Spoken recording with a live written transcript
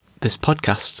This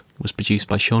podcast was produced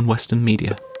by Sean Weston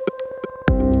Media.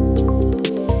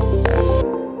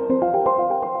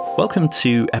 Welcome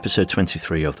to episode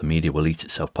 23 of the Media Will Eat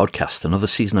Itself podcast, another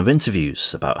season of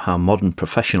interviews about how modern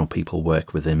professional people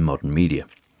work within modern media.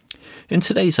 In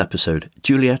today's episode,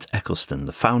 Juliet Eccleston,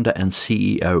 the founder and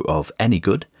CEO of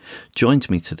Anygood, joins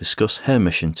me to discuss her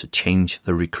mission to change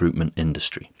the recruitment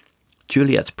industry.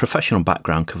 Juliet's professional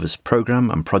background covers programme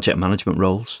and project management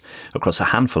roles across a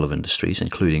handful of industries,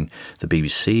 including the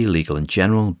BBC, Legal &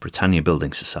 General, Britannia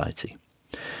Building Society.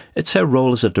 It's her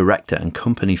role as a director and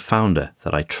company founder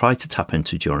that I try to tap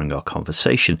into during our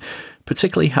conversation,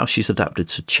 particularly how she's adapted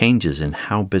to changes in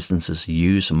how businesses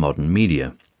use modern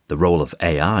media, the role of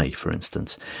AI, for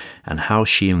instance, and how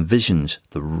she envisions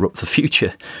the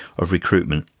future of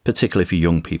recruitment, particularly for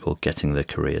young people getting their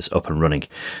careers up and running.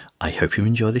 I hope you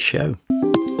enjoy the show.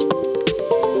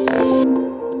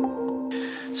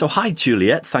 So, hi,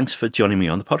 Juliet. Thanks for joining me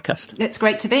on the podcast. It's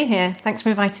great to be here. Thanks for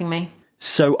inviting me.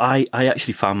 So I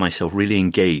actually found myself really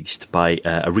engaged by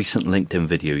a recent LinkedIn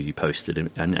video you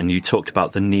posted, and you talked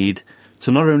about the need to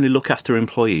not only look after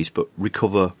employees, but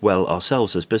recover well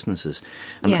ourselves as businesses.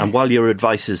 And, yes. and while your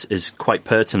advice is quite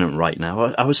pertinent right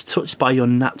now, I was touched by your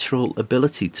natural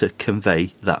ability to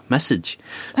convey that message.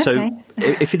 Okay. So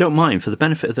if you don't mind, for the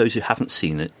benefit of those who haven't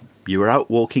seen it, you were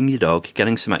out walking your dog,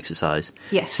 getting some exercise.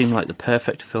 Yes. Seemed like the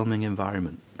perfect filming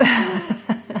environment. So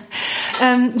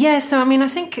I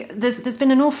think there's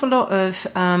been an awful lot of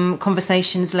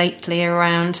conversations lately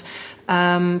around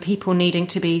people needing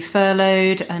to be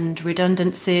furloughed and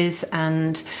redundancies,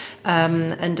 and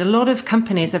a lot of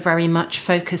companies are very much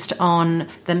focused on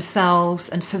themselves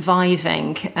and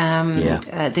surviving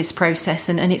this process,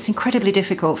 and it's incredibly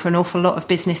difficult for an awful lot of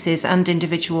businesses and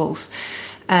individuals.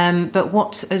 But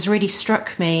what has really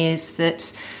struck me is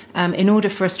that in order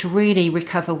for us to really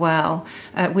recover well,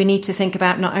 we need to think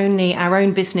about not only our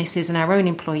own businesses and our own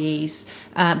employees,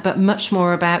 but much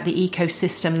more about the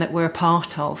ecosystem that we're a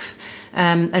part of.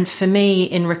 And for me,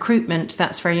 in recruitment,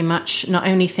 that's very much not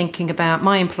only thinking about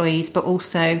my employees, but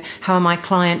also how are my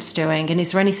clients doing? And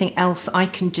is there anything else I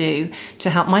can do to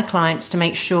help my clients to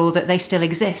make sure that they still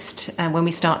exist when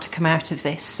we start to come out of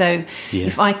this? So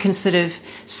if I can sort of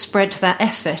spread that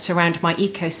effort around my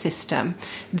ecosystem,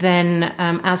 then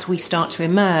as we start to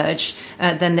emerge,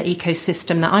 then the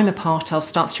ecosystem that I'm a part of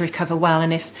starts to recover well.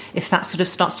 And if that sort of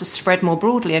starts to spread more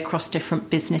broadly across different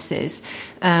businesses,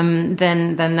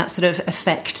 then that sort of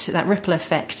effect, that ripple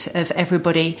effect of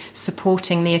everybody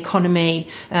supporting the economy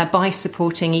by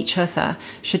supporting each other,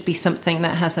 should be something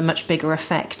that has a much bigger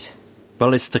effect.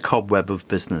 Well, it's the cobweb of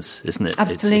business, isn't it?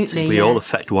 Absolutely. We all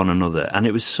affect one another. And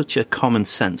it was such a common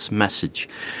sense message,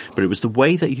 but it was the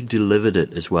way that you delivered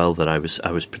it as well that I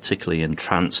was particularly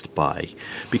entranced by,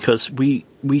 because we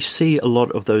see a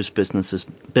lot of those business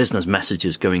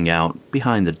messages going out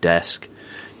behind the desk.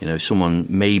 You know, someone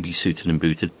may be suited and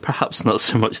booted, perhaps not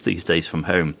so much these days from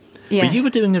home. Yes. But you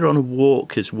were doing it on a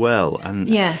walk as well. And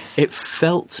yes. It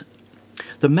felt,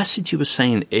 the message you were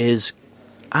saying is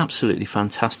absolutely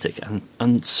fantastic,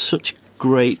 and such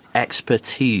great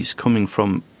expertise coming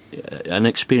from an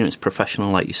experienced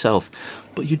professional like yourself.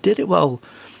 But you did it well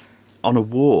on a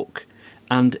walk,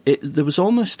 and there was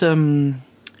almost an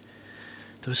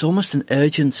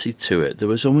urgency to it. There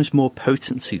was almost more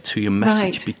potency to your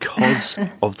message because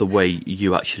of the way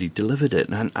you actually delivered it.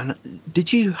 And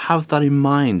did you have that in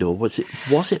mind, or was it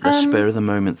a spur of the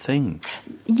moment thing?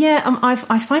 Yeah,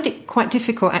 I find it quite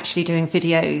difficult actually doing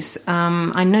videos.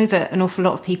 I know that an awful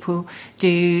lot of people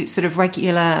do sort of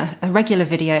regular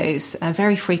videos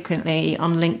very frequently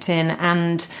on LinkedIn,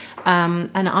 and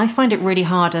I find it really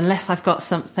hard unless I've got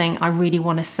something I really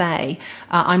want to say.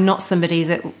 I'm not somebody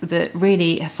that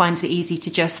really finds it easy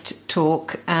to just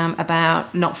talk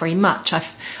about not very much. I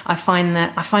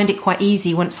find it quite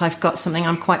easy once I've got something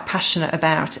I'm quite passionate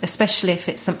about, especially if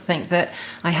it's something that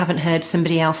I haven't heard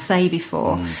somebody else say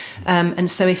before. And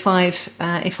so if I've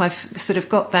sort of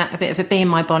got that a bit of a bee in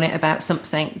my bonnet about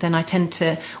something, then I tend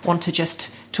to want to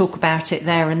just talk about it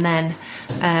there and then.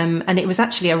 And it was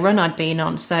actually a run I'd been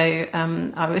on, so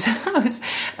I was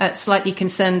slightly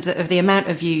concerned of the amount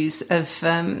of views of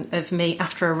me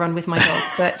after a run with my dog.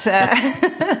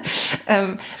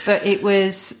 But it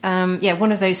was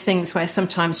one of those things where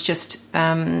sometimes just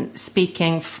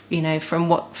speaking,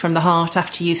 from the heart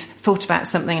after you've thought about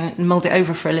something and mulled it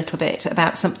over for a little bit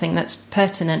about something that's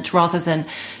pertinent, rather than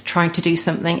trying to do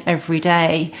something every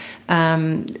day,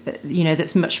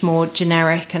 that's much more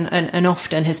generic and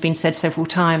often has been said several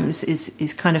times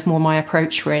is kind of more my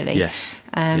approach, really. Yes.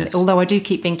 Yes. Although I do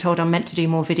keep being told I'm meant to do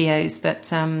more videos,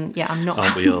 but I'm not.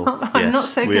 Aren't we all? I'm not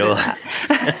so good at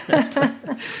that.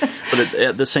 But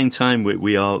at the same time,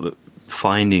 we are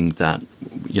finding that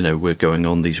we're going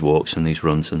on these walks and these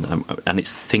runs, and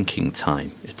it's thinking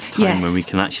time. It's time when we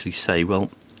can actually say, well,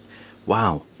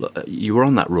 wow, look, you were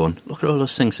on that run. Look at all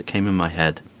those things that came in my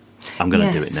head. I'm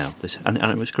going to do it now. And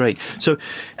it was great. So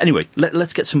anyway,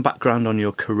 let's get some background on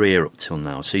your career up till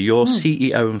now. So you're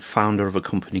CEO and founder of a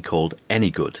company called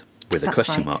Anygood, with a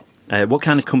question mark. What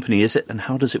kind of company is it, and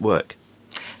how does it work?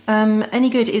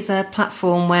 Anygood is a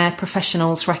platform where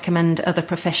professionals recommend other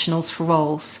professionals for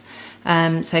roles.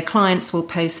 So clients will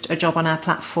post a job on our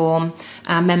platform,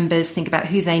 our members think about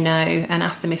who they know and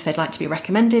ask them if they'd like to be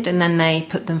recommended, and then they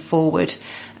put them forward.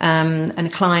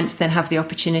 And clients then have the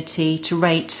opportunity to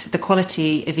rate the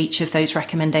quality of each of those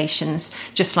recommendations,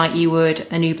 just like you would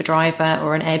an Uber driver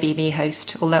or an Airbnb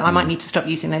host, although I might need to stop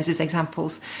using those as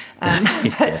examples. But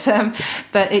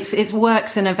it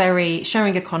works in a very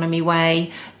sharing economy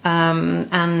way,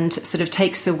 and sort of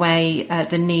takes away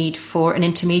the need for an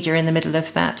intermediary in the middle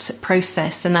of that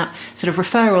process, and that sort of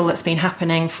referral that's been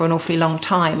happening for an awfully long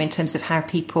time in terms of how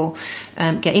people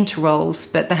get into roles,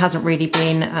 but there hasn't really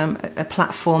been a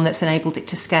platform that's enabled it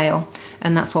to scale,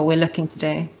 and that's what we're looking to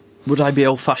do. Would I be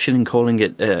old-fashioned in calling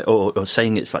it or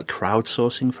saying it's like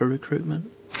crowdsourcing for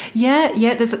recruitment?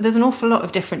 Yeah. There's an awful lot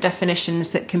of different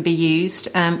definitions that can be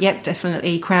used.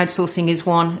 Definitely, crowdsourcing is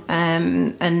one.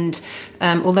 And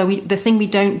although the thing we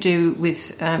don't do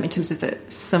with in terms of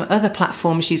some other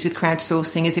platforms used with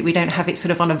crowdsourcing is that we don't have it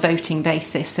sort of on a voting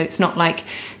basis. So it's not like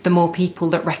the more people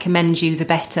that recommend you, the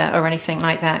better, or anything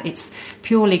like that. It's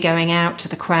purely going out to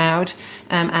the crowd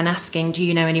and asking, "Do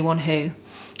you know anyone who?"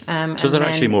 So they're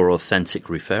actually more authentic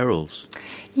referrals.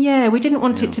 Yeah, we didn't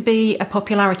want it to be a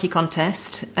popularity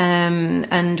contest,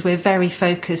 and we're very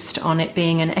focused on it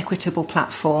being an equitable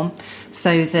platform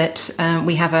so that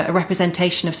we have a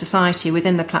representation of society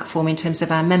within the platform in terms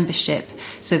of our membership,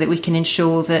 so that we can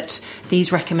ensure that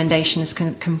these recommendations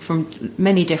can come from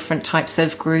many different types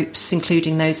of groups,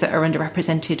 including those that are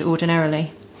underrepresented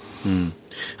ordinarily.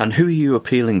 And who are you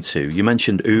appealing to? You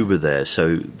mentioned Uber there,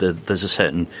 so there's a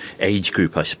certain age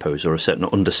group, I suppose, or a certain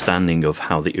understanding of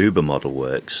how the Uber model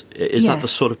works. Is that the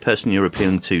sort of person you're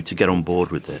appealing to get on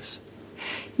board with this?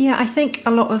 Yeah, I think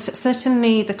a lot of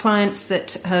certainly the clients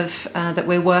that have that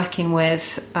we're working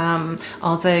with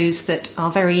are those that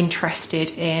are very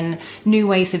interested in new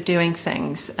ways of doing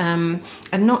things, and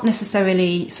not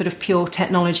necessarily sort of pure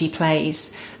technology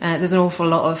plays. There's an awful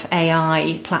lot of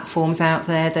AI platforms out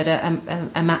there that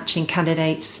are matching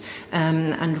candidates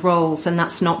and roles, and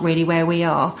that's not really where we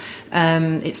are.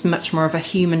 It's much more of a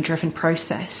human-driven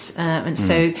process, and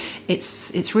so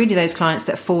it's really those clients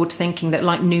that are forward-thinking, that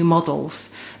like new models.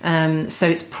 So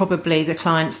it's probably the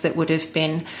clients that would have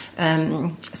been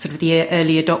sort of the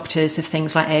early adopters of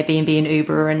things like Airbnb and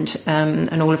Uber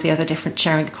and all of the other different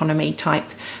sharing economy type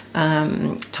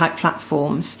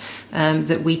platforms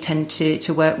that we tend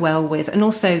to work well with, and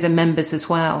also the members as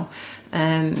well.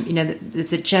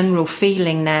 There's a general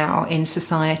feeling now in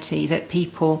society that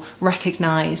people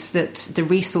recognise that the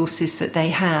resources that they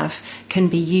have can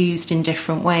be used in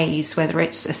different ways, whether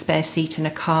it's a spare seat in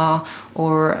a car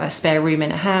or a spare room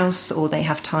in a house, or they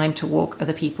have time to walk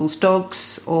other people's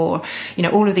dogs, or,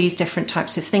 all of these different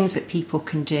types of things that people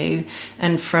can do.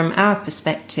 And from our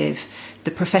perspective,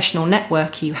 the professional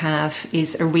network you have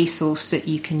is a resource that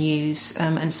you can use,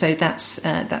 and so that's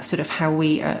sort of how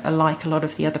we are like a lot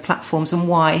of the other platforms, and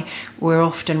why we're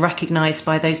often recognised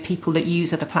by those people that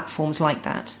use other platforms like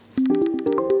that.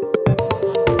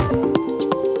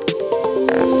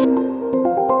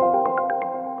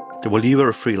 Well, you were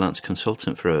a freelance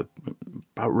consultant for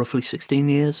about roughly 16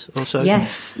 years or so?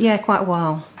 Yes, quite a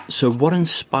while. So what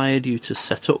inspired you to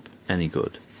set up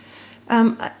Anygood?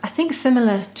 I think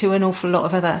similar to an awful lot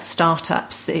of other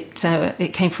startups, it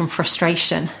came from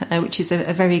frustration, which is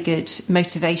a very good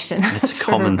motivation. It's a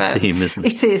common theme, isn't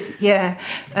it? It is, yeah.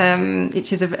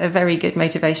 Which is a very good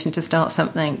motivation to start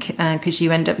something, because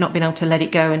you end up not being able to let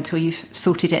it go until you've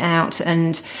sorted it out.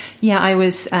 And I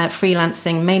was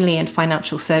freelancing mainly in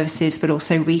financial services, but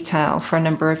also retail for a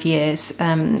number of years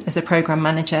as a program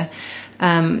manager.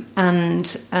 And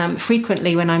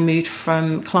frequently when I moved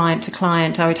from client to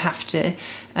client, I would have to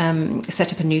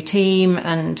set up a new team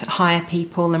and hire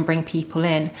people and bring people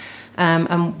in.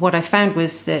 And what I found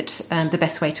was that the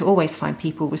best way to always find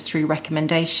people was through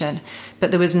recommendation,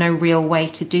 but there was no real way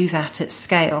to do that at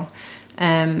scale.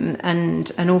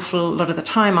 and an awful lot of the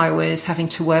time I was having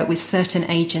to work with certain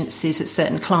agencies at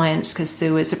certain clients because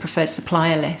there was a preferred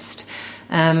supplier list.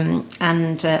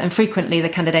 And frequently the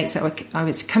candidates that I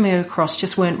was coming across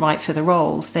just weren't right for the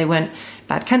roles. They weren't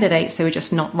bad candidates, they were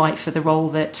just not right for the role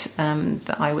that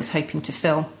I was hoping to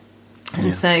fill.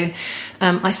 And so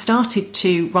I started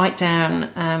to write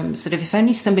down sort of if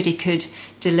only somebody could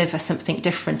deliver something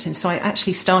different. And so I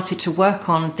actually started to work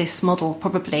on this model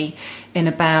probably in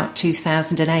about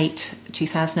 2008,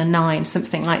 2009,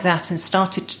 something like that, and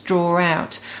started to draw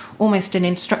out almost an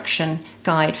instruction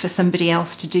guide for somebody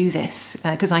else to do this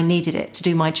because I needed it to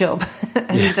do my job.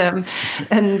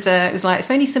 And it was like,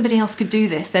 if only somebody else could do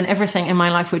this, then everything in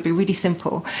my life would be really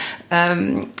simple.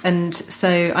 And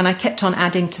I kept on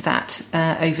adding to that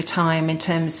over time in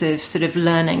terms of sort of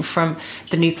learning from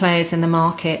the new players in the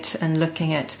market and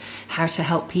looking at how to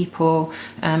help people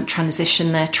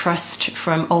transition their trust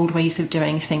from old ways of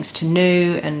doing things to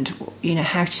new, and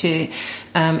how to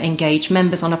engage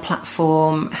members on a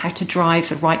platform, how to drive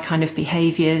the right kind of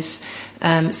behaviours.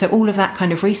 So all of that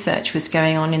kind of research was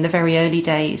going on in the very early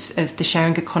days of the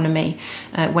sharing economy,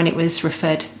 when it was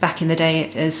referred back in the day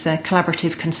as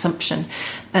collaborative consumption.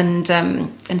 And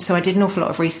so I did an awful lot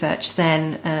of research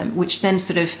then, which then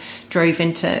sort of drove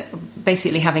into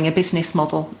basically having a business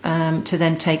model to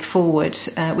then take forward,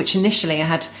 which initially I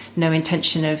had no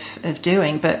intention of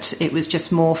doing, but it was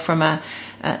just more from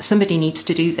somebody needs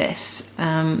to do this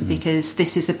because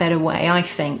this is a better way, I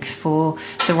think, for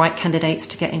the right candidates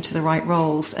to get into the right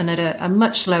roles and at a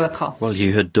much lower cost. Well,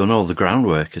 you had done all the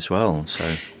groundwork as well,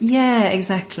 so... Yeah,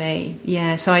 exactly.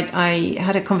 Yeah, so I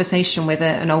had a conversation with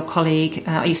an old colleague.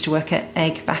 I used to work at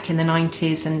Egg back in the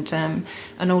 90s, and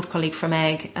an old colleague from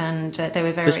Egg, and they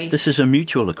were very... This is a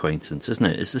mutual acquaintance, isn't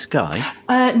it? Is this Guy?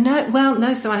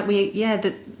 No. So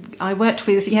I worked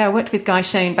with Guy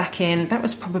Shone back in, that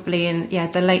was probably in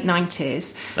the late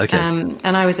 90s. Okay.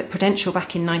 And I was at Prudential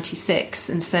back in 96,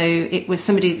 and so it was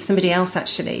somebody else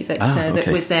actually that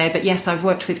was there. But yes, I've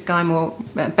worked with Guy more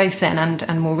both then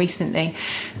and more recently.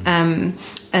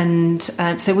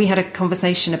 So we had a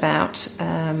conversation about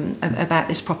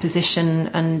this proposition,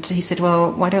 and he said,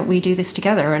 well, why don't we do this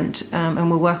together and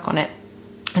we'll work on it.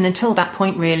 And until that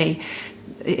point, really,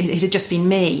 it had just been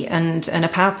me and a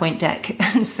PowerPoint deck,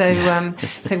 and so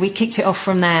we kicked it off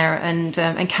from there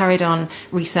and carried on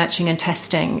researching and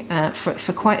testing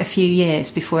for quite a few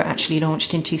years before it actually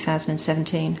launched in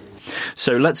 2017.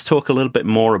 So let's talk a little bit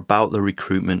more about the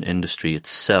recruitment industry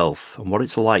itself and what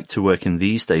it's like to work in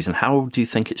these days, and how do you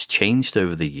think it's changed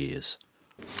over the years?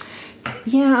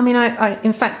 Yeah, I mean,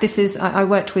 in fact, I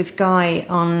worked with Guy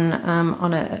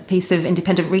on a piece of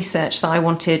independent research that I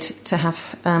wanted to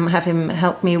have him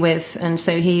help me with, and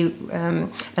so he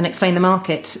and Explain the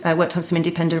Market worked on some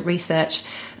independent research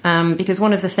because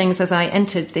one of the things as I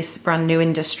entered this brand new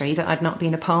industry that I'd not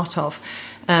been a part of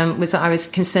was that I was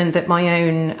concerned that my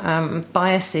own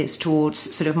biases towards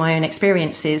sort of my own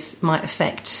experiences might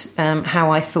affect how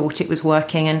I thought it was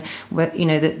working, and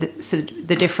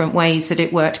the different ways that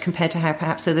it worked compared to how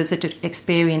perhaps others had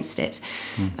experienced it.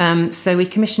 So we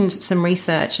commissioned some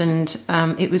research, and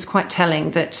it was quite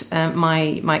telling that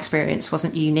my experience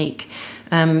wasn't unique.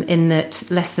 In that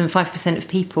less than 5% of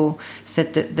people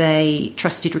said that they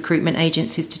trusted recruitment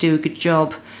agencies to do a good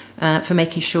job for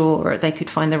making sure they could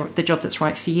find the job that's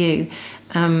right for you,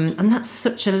 and that's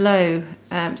such a low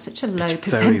percentage,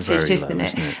 very, very isn't low, it?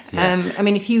 Isn't it? Yeah. I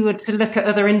mean, if you were to look at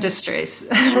other industries.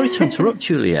 Sorry to interrupt,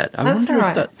 Juliet. I wonder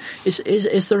right. if that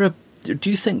is there a.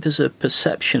 Do you think there's a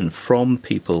perception from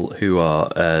people who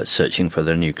are searching for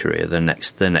their new career, their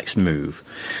next move?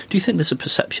 Do you think there's a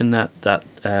perception that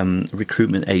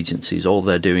recruitment agencies, all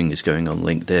they're doing is going on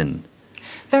LinkedIn?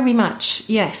 Very much,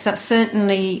 yes. That's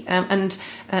certainly, and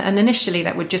initially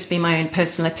that would just be my own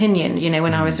personal opinion,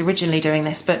 when I was originally doing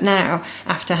this. But now,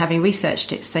 after having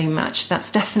researched it so much,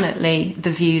 that's definitely the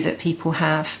view that people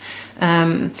have.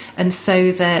 And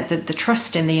so the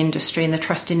trust in the industry and the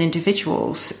trust in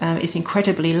individuals is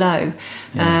incredibly low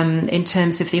in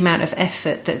terms of the amount of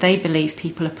effort that they believe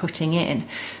people are putting in.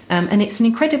 And it's an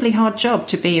incredibly hard job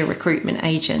to be a recruitment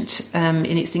agent, and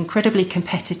it's incredibly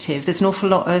competitive. There's an awful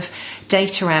lot of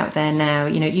data out there now.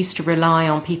 It used to rely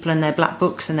on people and their black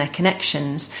books and their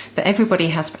connections, but everybody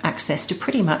has access to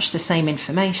pretty much the same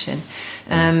information.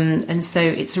 And so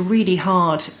it's really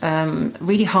hard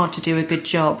to do a good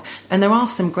job. And there are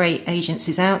some great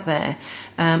agencies out there,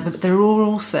 but there are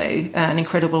also an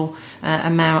incredible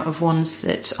amount of ones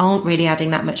that aren't really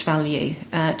adding that much value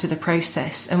to the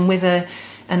process. And with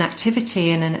an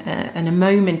activity and a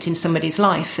moment in somebody's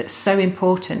life that's so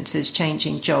important as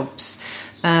changing jobs,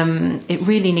 it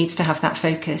really needs to have that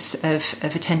focus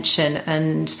of attention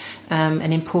and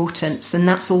importance. And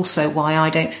that's also why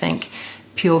I don't think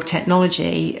pure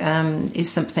technology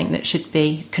is something that should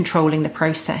be controlling the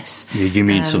process. You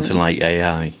mean something like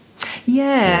AI?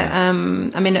 Yeah.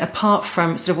 I mean, apart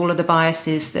from sort of all of the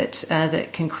biases that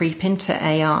can creep into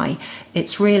AI,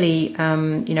 it's really,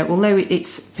 although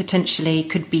it's potentially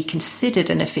could be considered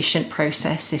an efficient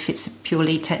process if it's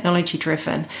purely technology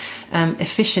driven,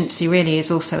 efficiency really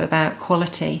is also about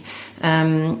quality.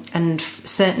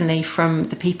 Certainly from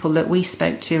the people that we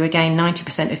spoke to, again,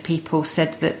 90% of people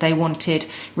said that they wanted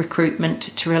recruitment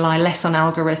to rely less on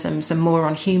algorithms and more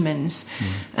on humans.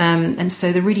 And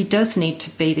so there really does need to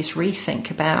be this rethink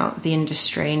about the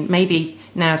industry, and maybe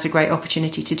now is a great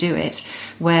opportunity to do it,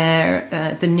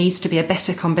 where there needs to be a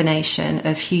better combination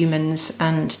of humans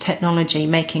and technology,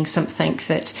 making something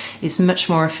that is much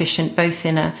more efficient, both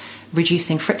in a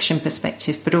reducing friction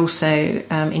perspective, but also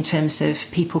in terms of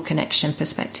people connection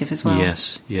perspective as well.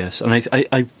 Yes. And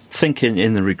I think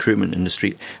in the recruitment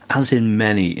industry, as in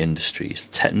many industries,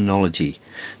 technology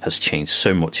has changed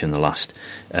so much in the last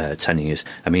 10 years.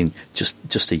 I mean,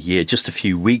 just a year, just a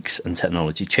few weeks, and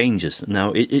technology changes.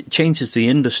 Now, it changes the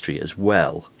industry as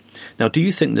well. Now, do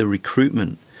you think the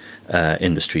recruitment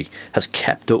industry has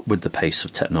kept up with the pace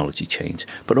of technology change,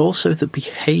 but also the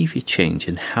behaviour change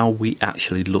in how we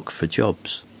actually look for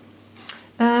jobs?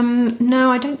 No,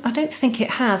 I don't think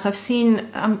it has. I've seen.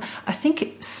 I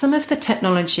think some of the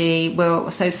technology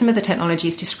some of the technology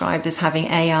is described as having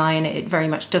AI, and it very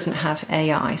much doesn't have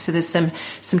AI. So there's some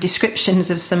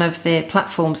descriptions of some of the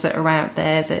platforms that are out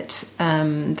there that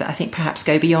I think perhaps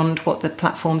go beyond what the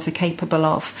platforms are capable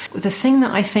of. The thing that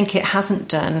I think it hasn't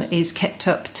done is kept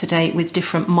up to date with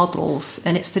different models,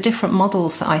 and it's the different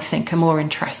models that I think are more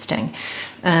interesting.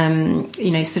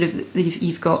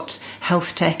 You've got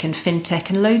health tech and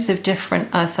fintech and loads of different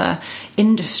other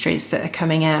industries that are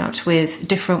coming out with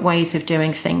different ways of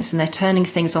doing things, and they're turning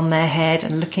things on their head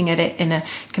and looking at it in a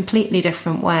completely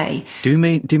different way. Do you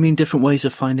mean different ways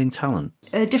of finding talent?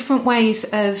 Different ways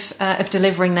of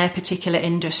delivering their particular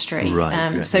industry.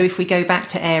 Right. So if we go back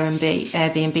to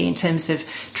Airbnb in terms of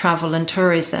travel and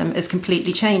tourism, has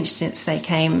completely changed since they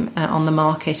came on the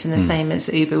market, and the same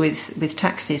as Uber with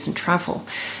taxis and travel.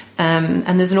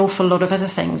 And there's an awful lot of other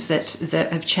things that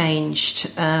have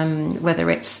changed, whether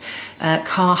it's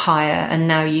car hire, and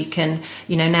now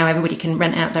now everybody can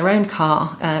rent out their own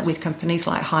car with companies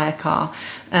like HireCar,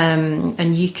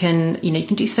 and you can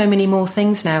do so many more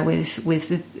things now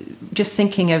with just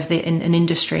thinking of an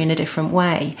industry in a different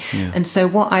way. Yeah. And so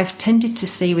what I've tended to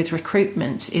see with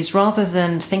recruitment is, rather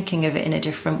than thinking of it in a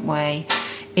different way,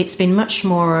 it's been much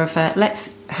more of a,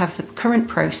 let's have the current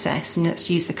process and let's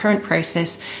use the current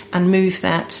process and move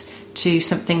that to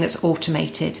something that's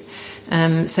automated.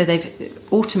 So they've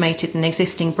automated an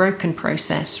existing broken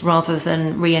process rather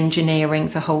than re-engineering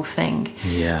the whole thing.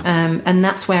 Yeah. And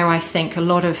that's where I think a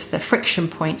lot of the friction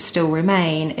points still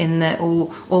remain, in that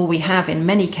all we have in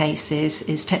many cases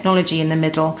is technology in the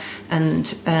middle and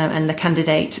the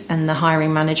candidate and the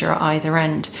hiring manager at either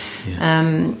end. Yeah.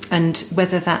 And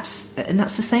that's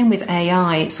the same with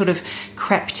AI. It sort of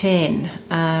crept in,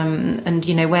 and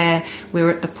where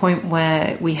we're at the point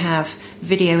where we have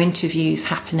video interviews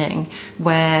happening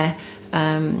where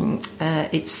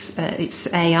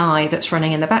it's AI that's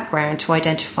running in the background to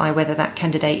identify whether that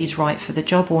candidate is right for the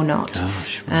job or not.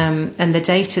 Gosh. And the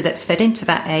data that's fed into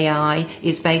that AI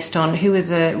is based on who are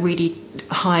the really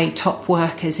high top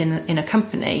workers in a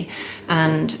company,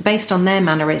 and based on their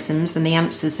mannerisms and the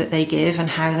answers that they give and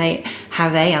how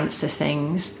they answer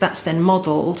things, that's then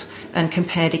modelled and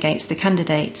compared against the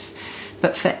candidates.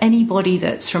 But for anybody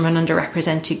that's from an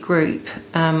underrepresented group,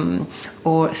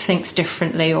 or thinks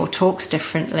differently or talks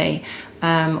differently,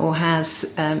 or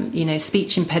has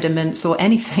speech impediments or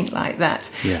anything like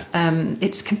that,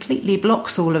 it's completely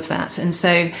blocks all of that. And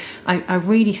so I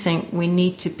really think we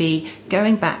need to be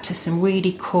going back to some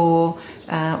really core,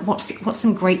 what's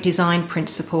some great design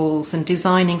principles, and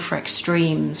designing for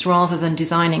extremes rather than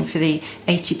designing for the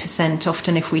 80%.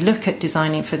 Often if we look at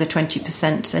designing for the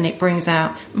 20%, then it brings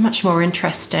out much more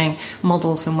interesting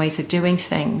models and ways of doing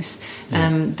things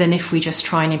than if we just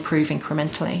try and improve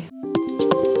incrementally.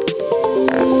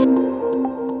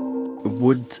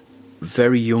 Would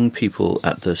very young people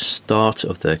at the start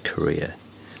of their career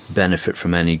benefit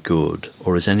from any good,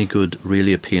 or is any good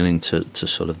really appealing to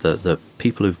sort of the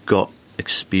people who've got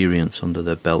experience under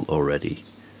their belt already?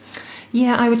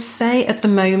 Yeah, I would say at the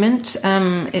moment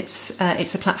it's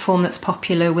a platform that's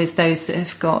popular with those that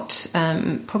have got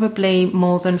probably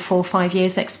more than 4 or 5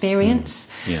 years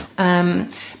experience.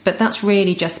 But that's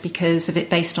really just because of it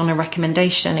based on a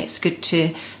recommendation. It's good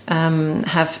to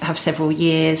have several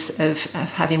years of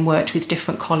having worked with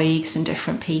different colleagues and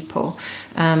different people.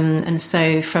 And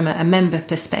so from a member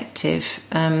perspective,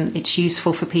 it's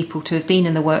useful for people to have been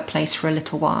in the workplace for a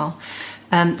little while.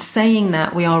 Saying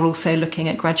that, we are also looking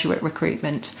at graduate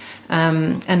recruitment.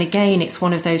 And again, it's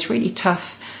one of those really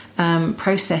tough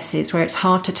processes where it's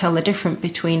hard to tell the difference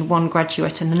between one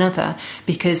graduate and another,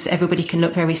 because everybody can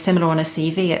look very similar on a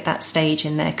CV at that stage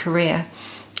in their career.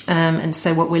 And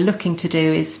so what we're looking to do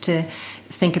is to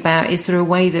think about, is there a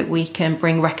way that we can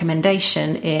bring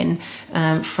recommendation in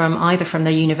from either from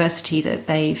the university that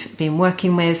they've been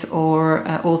working with or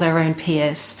their own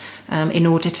peers, in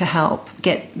order to help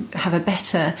have a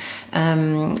better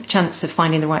chance of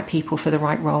finding the right people for the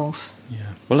right roles. Yeah.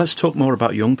 Well, let's talk more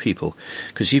about young people,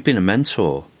 because you've been a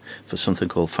mentor for something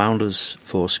called Founders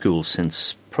for Schools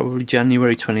since probably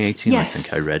January 2018, yes. I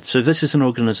think I read. So this is an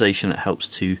organisation that helps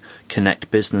to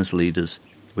connect business leaders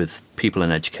with people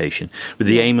in education with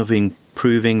the aim of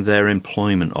improving their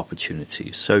employment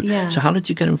opportunities. So how did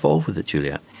you get involved with it,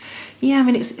 Juliet? Yeah, I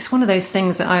mean, it's one of those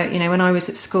things that when I was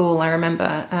at school, I remember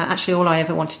actually all I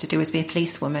ever wanted to do was be a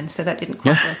policewoman, so that didn't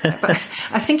quite work out. But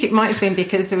I think it might have been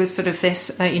because there was sort of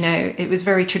this, it was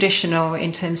very traditional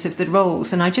in terms of the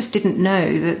roles, and I just didn't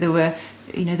know that there were,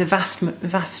 the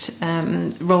vast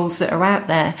roles that are out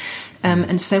there.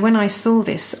 And so when I saw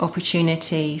this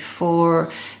opportunity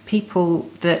for people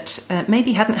that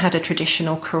maybe hadn't had a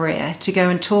traditional career to go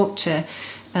and talk to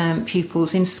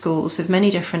pupils in schools of many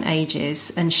different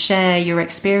ages and share your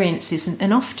experiences,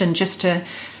 and often just to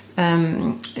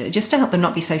help them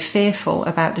not be so fearful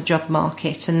about the job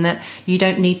market, and that you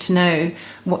don't need to know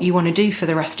what you want to do for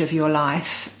the rest of your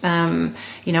life.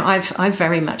 I've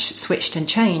very much switched and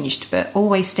changed, but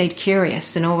always stayed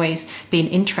curious and always been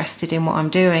interested in what I'm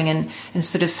doing, and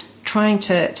sort of trying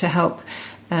to help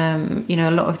a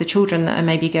lot of the children that are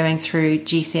maybe going through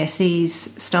GCSEs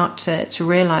start to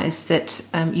realise that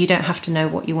you don't have to know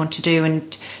what you want to do,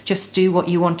 and just do what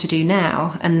you want to do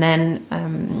now, and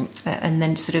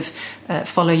then sort of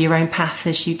follow your own path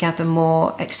as you gather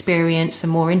more experience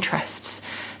and more interests.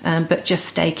 But just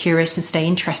stay curious and stay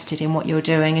interested in what you're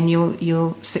doing, and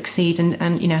you'll succeed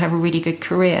and have a really good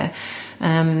career.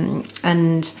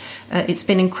 And it's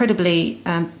been incredibly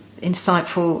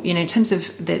insightful, in terms of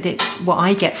what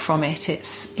I get from it.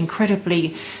 It's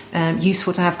incredibly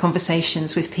useful to have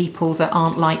conversations with people that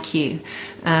aren't like you,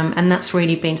 and that's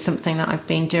really been something that I've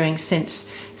been doing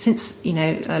since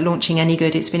launching Any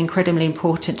Good. It's been incredibly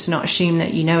important to not assume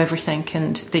that you know everything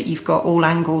and that you've got all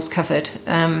angles covered,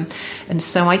 and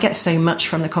so I get so much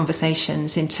from the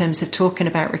conversations in terms of talking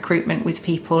about recruitment with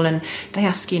people, and they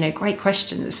ask great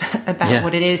questions about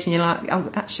what it is, and you're like, oh,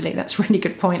 actually that's a really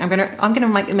good point. I'm gonna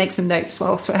make some notes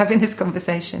whilst we're having this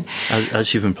conversation.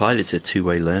 As you've implied, it's a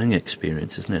two-way learning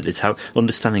experience, isn't it? It's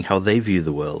understanding how they view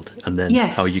the world, and then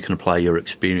how you can apply your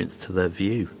experience to their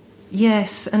view.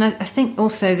 Yes, and I think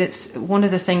also that's one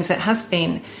of the things that has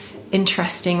been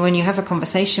interesting when you have a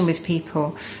conversation with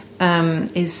people,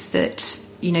 is that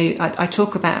I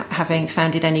talk about having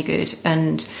founded Any Good,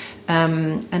 and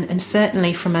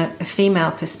certainly from a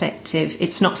female perspective,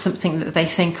 it's not something that they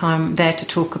think I'm there to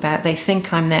talk about. They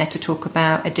think I'm there to talk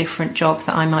about a different job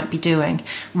that I might be doing,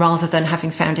 rather than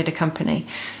having founded a company.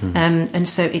 And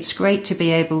so it's great to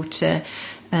be able to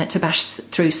bash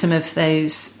through some of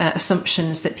those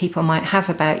assumptions that people might have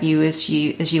about you as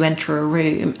you enter a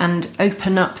room, and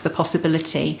open up the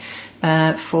possibility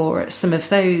for some of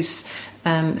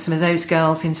those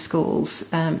girls in schools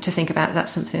to think about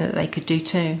that's something that they could do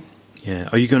too. Yeah.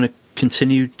 Are you going to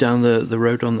continue down the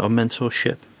road on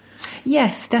mentorship?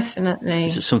 Yes, definitely.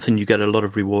 Is it something you get a lot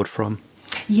of reward from?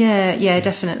 Yeah,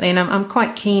 definitely. And I'm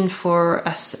quite keen for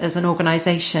us as an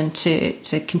organisation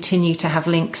to continue to have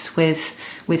links with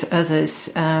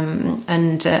others,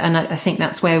 and I think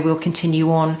that's where we'll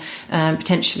continue on,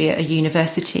 potentially at a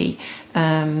university,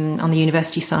 on the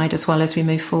university side as well as we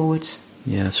move forwards.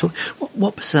 Yeah. So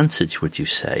what percentage would you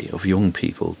say of young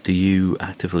people do you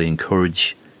actively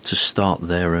encourage to start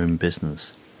their own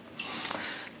business?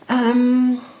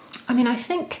 I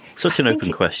think... Such an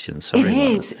open question, sorry. It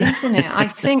is, isn't it? I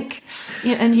think,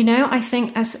 I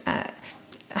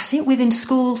think within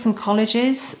schools and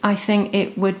colleges, I think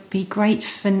it would be great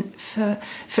for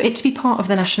it to be part of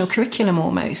the national curriculum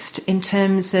almost, in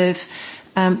terms of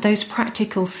those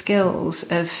practical skills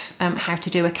of how to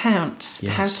do accounts,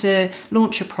 Yes. how to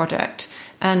launch a product,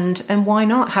 and why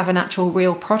not have an actual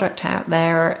real product out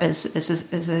there as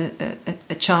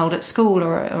a child at school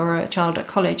or a child at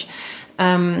college,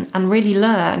 and really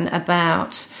learn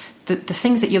about the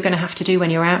things that you're going to have to do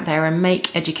when you're out there, and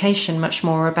make education much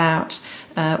more about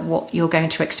what you're going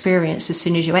to experience as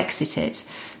soon as you exit it,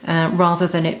 rather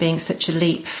than it being such a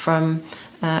leap from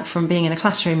being in a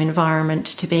classroom environment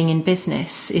to being in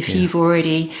business. If you've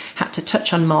already had to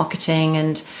touch on marketing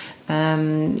and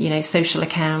social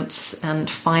accounts and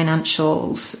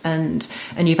financials, and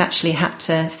you've actually had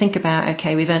to think about,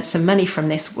 okay, we've earned some money from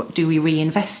this. Do we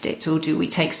reinvest it, or do we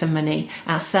take some money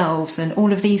ourselves, and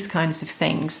all of these kinds of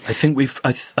things? I think we've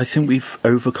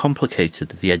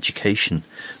overcomplicated the education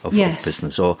of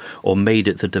business, or made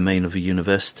it the domain of a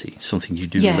university, something you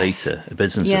do later, a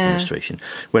business administration.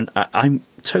 When I'm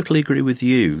totally agree with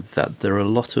you that there are a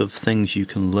lot of things you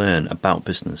can learn about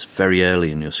business very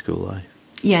early in your school life.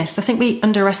 Yes, I think we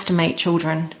underestimate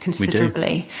children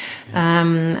considerably,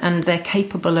 and they're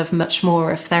capable of much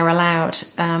more if they're allowed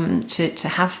to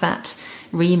have that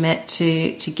remit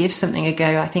to give something a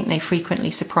go. I think they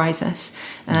frequently surprise us,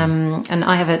 and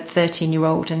I have a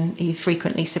 13-year-old, and he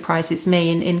frequently surprises me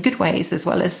in good ways as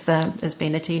well as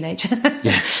being a teenager.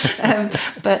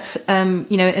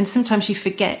 And sometimes you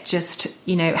forget just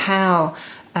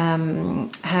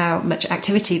how much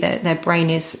activity their brain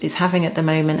is having at the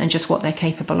moment, and just what they're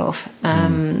capable of.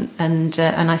 And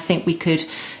I think we could,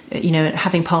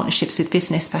 having partnerships with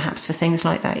business perhaps for things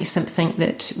like that is something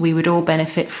that we would all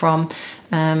benefit from,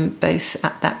 both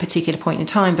at that particular point in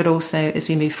time, but also as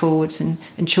we move forwards, and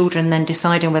children then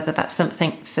deciding whether that's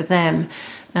something for them,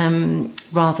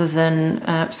 rather than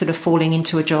sort of falling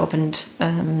into a job, and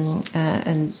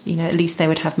at least they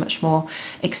would have much more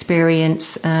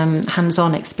experience,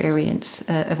 hands-on experience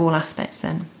of all aspects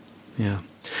then. Yeah.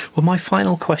 Well, my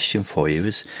final question for you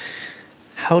is,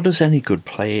 how does Any Good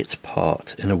play its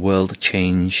part in a world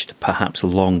changed perhaps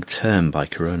long-term by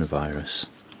coronavirus?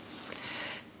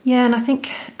 Yeah, and I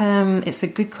think it's a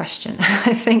good question.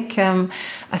 I think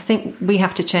we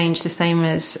have to change the same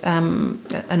as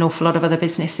an awful lot of other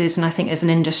businesses, and I think as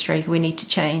an industry we need to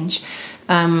change.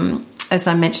 As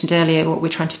I mentioned earlier, what we're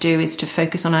trying to do is to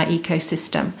focus on our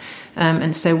ecosystem,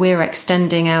 and so we're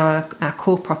extending our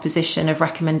core proposition of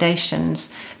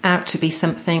recommendations out to be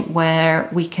something where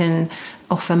we can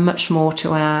offer much more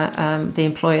to our the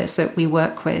employers that we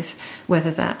work with,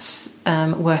 whether that's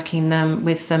working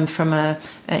with them from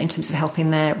in terms of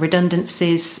helping their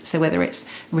redundancies. So whether it's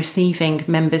receiving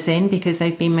members in because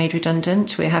they've been made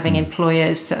redundant, we're having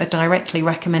employers that are directly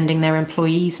recommending their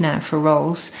employees now for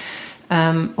roles.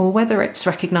 Or whether it's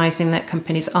recognising that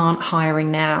companies aren't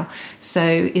hiring now. So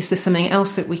is there something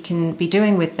else that we can be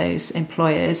doing with those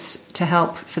employers to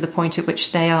help for the point at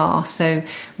which they are? So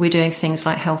we're doing things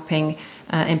like helping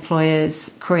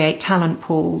employers create talent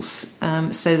pools,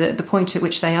 so that at the point at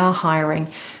which they are hiring,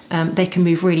 they can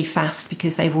move really fast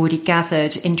because they've already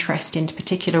gathered interest into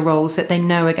particular roles that they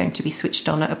know are going to be switched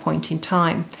on at a point in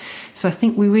time. So I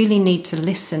think we really need to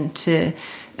listen to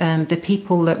the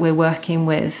people that we're working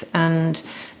with, and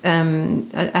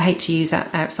I hate to use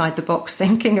that outside the box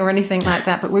thinking or anything like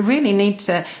that, but we really need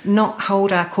to not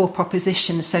hold our core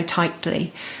propositions so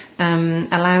tightly,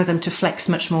 allow them to flex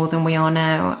much more than we are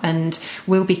now, and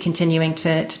we'll be continuing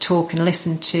to talk and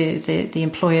listen to the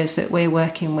employers that we're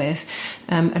working with,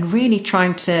 and really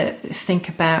trying to think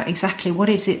about exactly what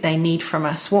is it they need from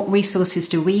us, what resources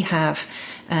do we have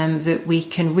that we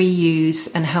can reuse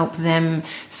and help them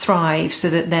thrive, so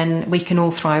that then we can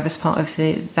all thrive as part of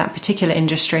that particular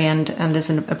industry and as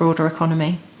a broader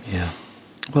economy. Yeah.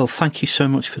 Well, thank you so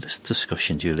much for this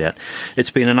discussion, Juliet. It's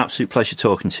been an absolute pleasure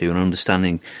talking to you and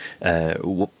understanding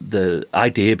the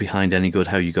idea behind Any Good,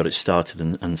 how you got it started,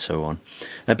 and so on.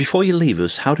 Before you leave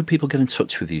us, how do people get in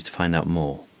touch with you to find out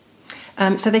more?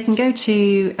 So they can go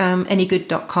to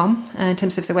anygood.com in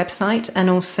terms of the website, and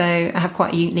also I have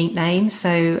quite a unique name,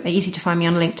 so easy to find me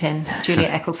on LinkedIn,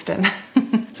 Juliet Eccleston.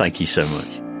 Thank you so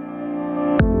much.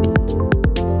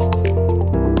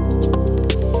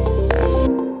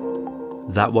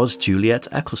 That was Juliet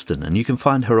Eccleston, and you can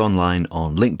find her online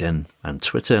on LinkedIn and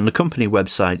Twitter, and the company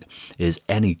website is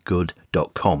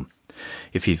anygood.com.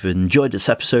 If you've enjoyed this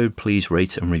episode, please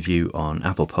rate and review on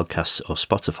Apple Podcasts or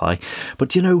Spotify.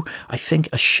 But I think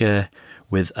a share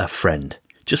with a friend.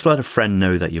 Just let a friend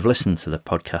know that you've listened to the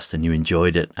podcast and you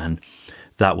enjoyed it, and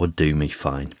that would do me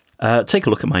fine. Take a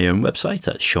look at my own website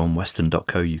at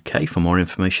seanweston.co.uk for more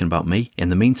information about me. In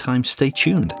the meantime, stay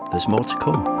tuned. There's more to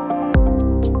come.